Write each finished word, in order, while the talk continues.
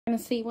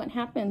gonna see what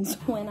happens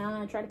when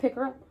I try to pick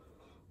her up.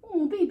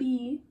 Oh,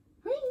 baby.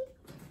 Hi.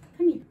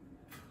 Come here.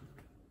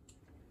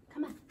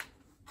 Come on.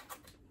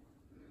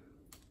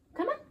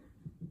 Come on.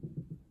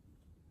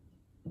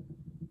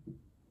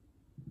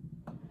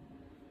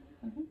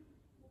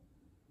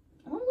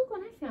 Oh, look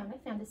what I found. I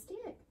found a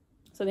stick.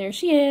 So there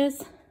she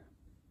is.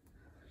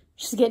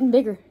 She's getting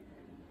bigger.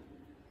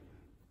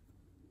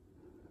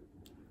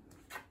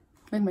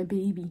 Like my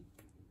baby.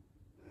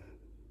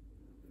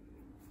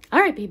 All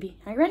right, baby.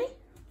 Are you ready?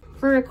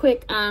 For a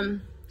quick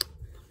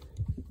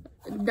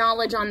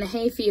knowledge on the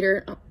hay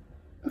feeder. Oh,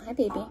 hi,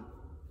 baby.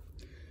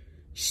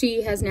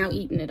 She has now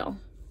eaten it all.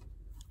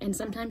 And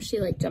sometimes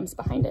she like jumps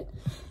behind it.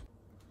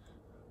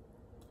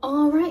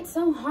 All right,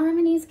 so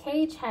Harmony's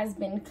cage has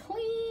been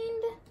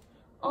cleaned.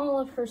 All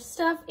of her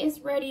stuff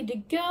is ready to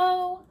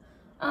go.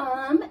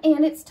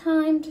 And it's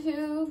time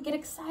to get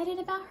excited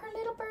about her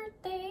little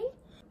birthday.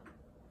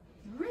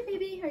 All right,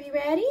 baby, are you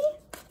ready?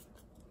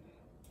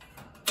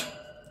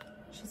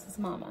 She says,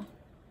 Mama,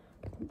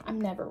 I'm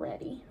never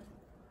ready.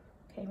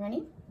 Okay,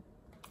 ready?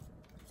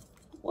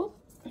 Whoop.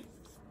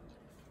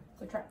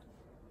 Good try.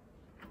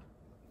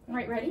 All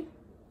right, ready?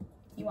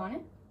 You want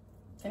it?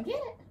 Come get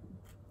it.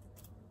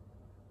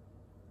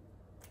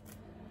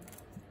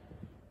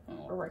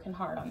 Oh, we're working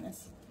hard on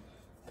this.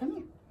 Come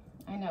here.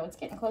 I know, it's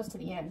getting close to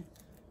the end.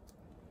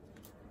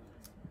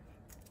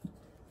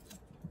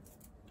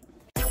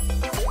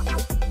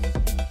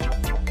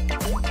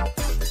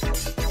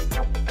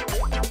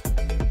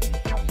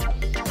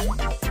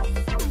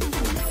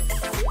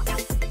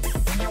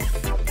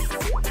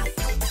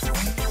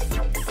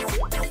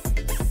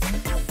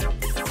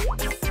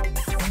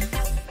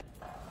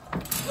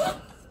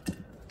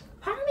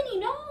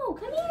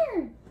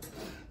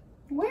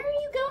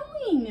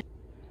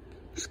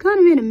 Kind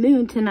of in a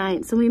mood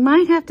tonight, so we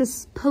might have to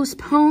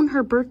postpone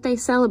her birthday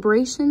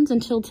celebrations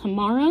until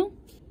tomorrow.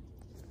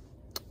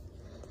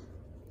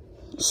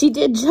 She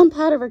did jump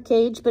out of her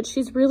cage, but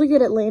she's really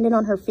good at landing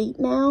on her feet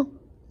now.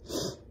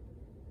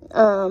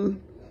 But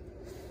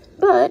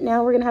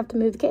now we're gonna have to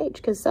move the cage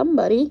because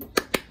somebody...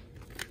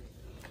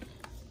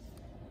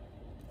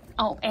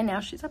 Oh, and now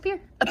she's up here.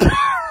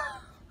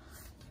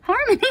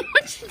 Harmony,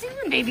 what you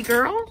doing, baby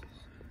girl?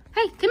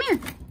 Hey, come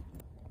here.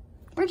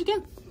 Where'd you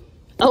go?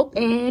 Oh,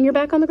 and you're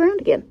back on the ground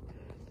again.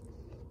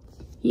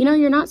 You know,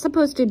 you're not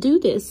supposed to do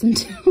this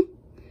until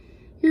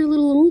you're a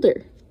little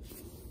older.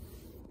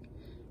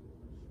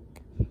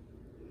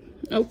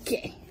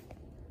 Okay.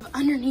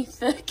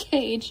 Underneath the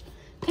cage.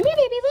 Come here,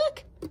 baby,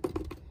 look.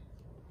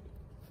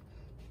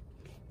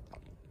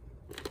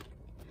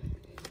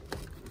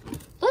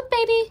 Look,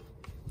 baby.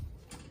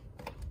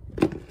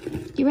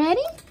 You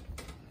ready?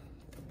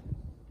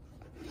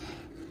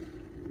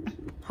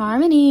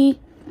 Harmony.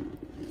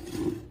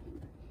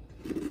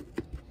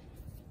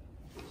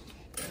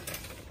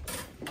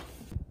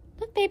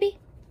 Baby,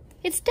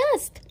 it's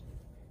dusk.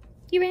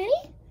 You ready?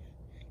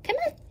 Come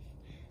on.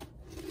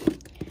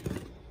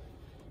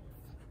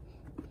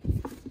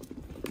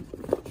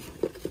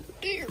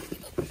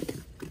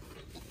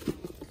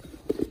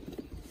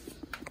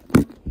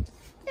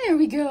 There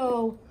we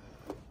go.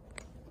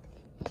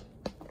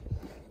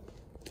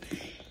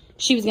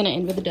 She was gonna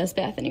end with a dust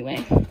bath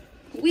anyway.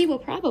 We will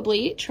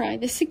probably try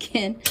this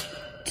again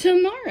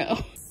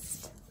tomorrow.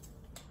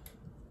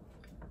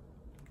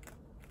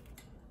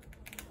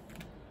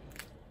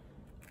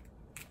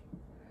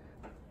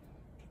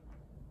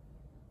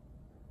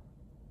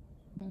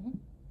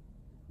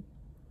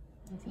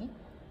 See?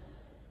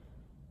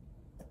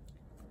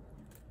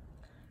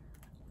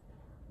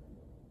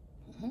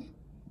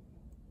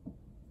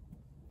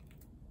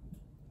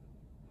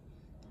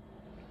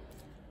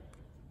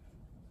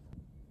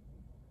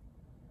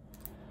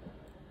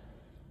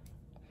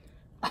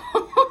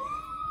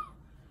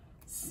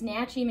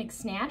 Snatchy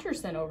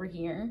McSnatcherson over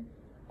here.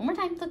 One more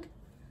time, look.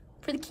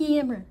 For the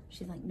camera.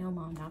 She's like, no,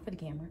 Mom, not for the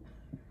camera.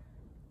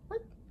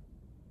 Look.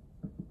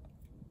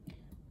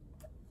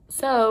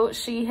 So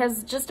she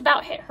has just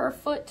about hit her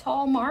foot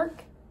tall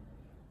mark.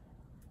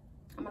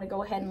 I'm gonna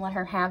go ahead and let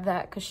her have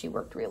that because she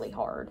worked really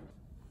hard.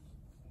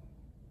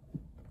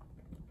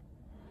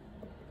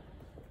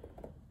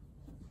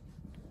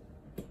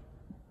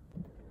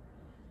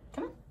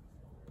 Come on.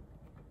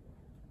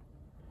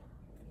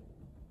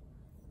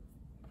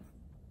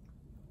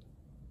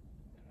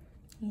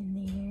 And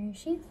there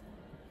she is.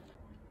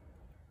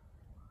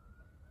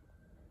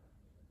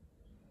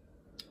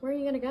 Where are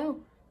you gonna go?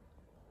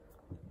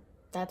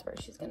 That's where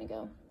she's gonna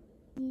go.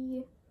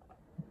 Yeah.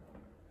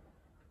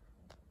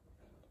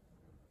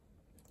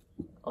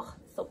 Oh,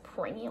 so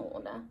proud.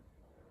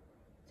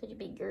 Such a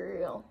big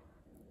girl.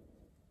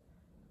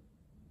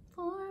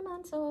 4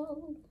 months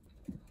old.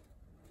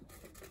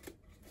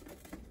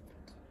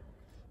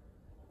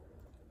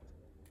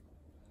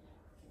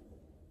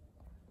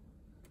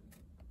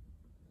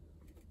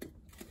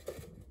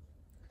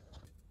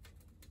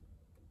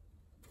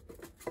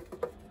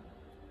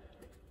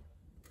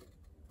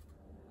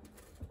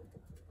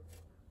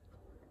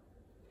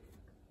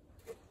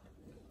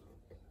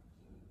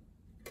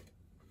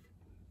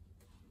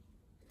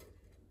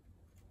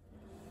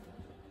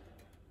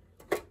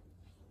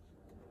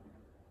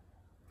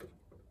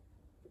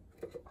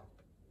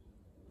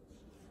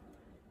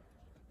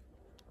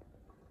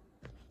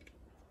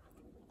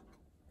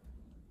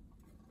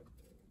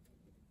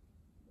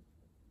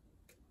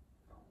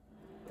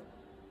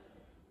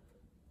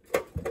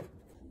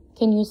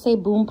 Can you say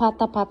boom,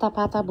 pata, pata,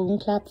 pata, boom,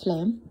 clap,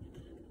 flam?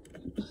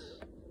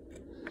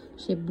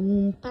 Say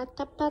boom,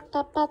 pata,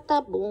 pata,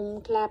 pata,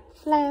 boom, clap,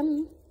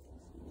 flam.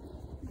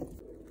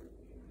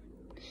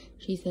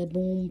 She said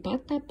boom,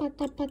 pata,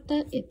 pata,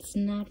 pata, it's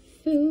not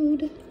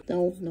food.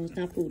 No, no, it's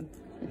not food.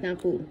 It's not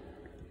food.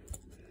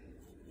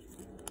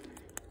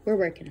 We're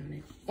working on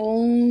it.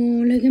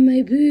 Oh, look at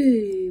my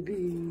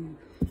baby.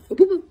 A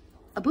boo-boo,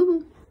 a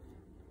boo-boo.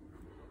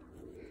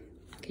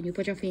 Can you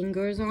put your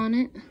fingers on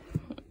it?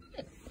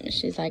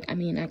 She's like, I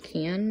mean, I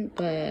can,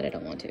 but I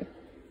don't want to.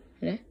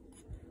 Okay?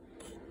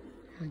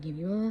 I'll give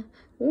you a...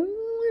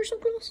 Oh, you're so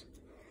close.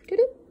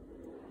 Doo-doo.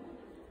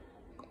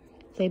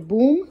 Say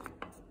boom.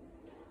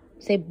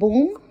 Say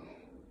boom.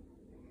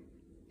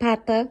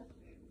 Pata.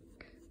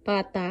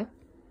 Pata.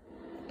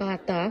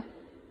 Pata.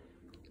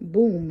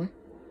 Boom.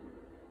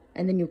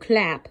 And then you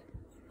clap.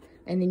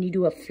 And then you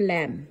do a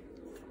flam.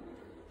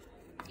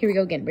 Here we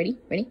go again. Ready?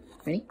 Ready?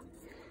 Ready?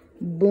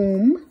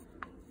 Boom.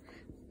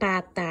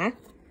 Pata.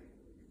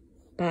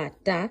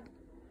 Pata.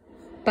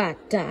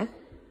 Pata.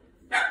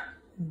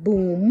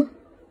 Boom.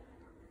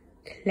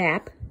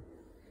 Clap.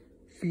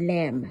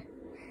 Flam.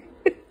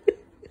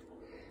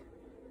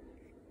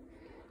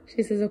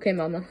 She says, okay,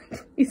 mama,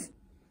 please.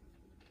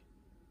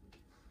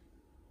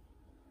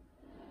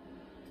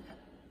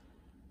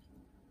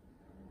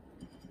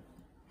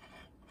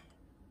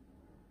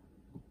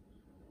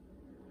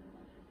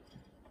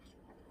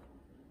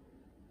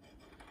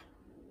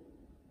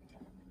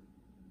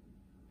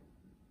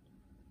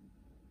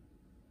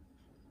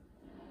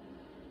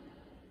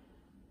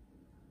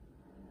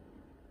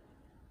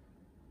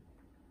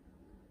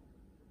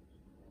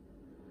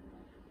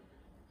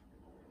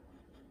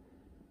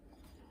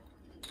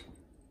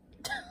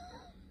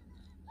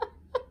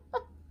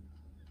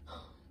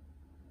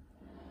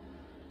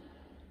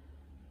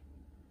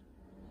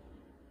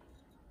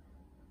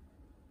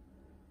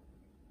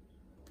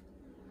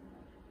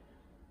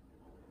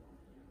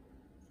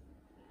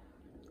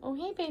 Oh,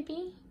 hey,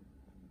 baby.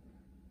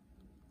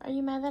 Are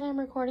you mad that I'm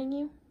recording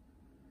you?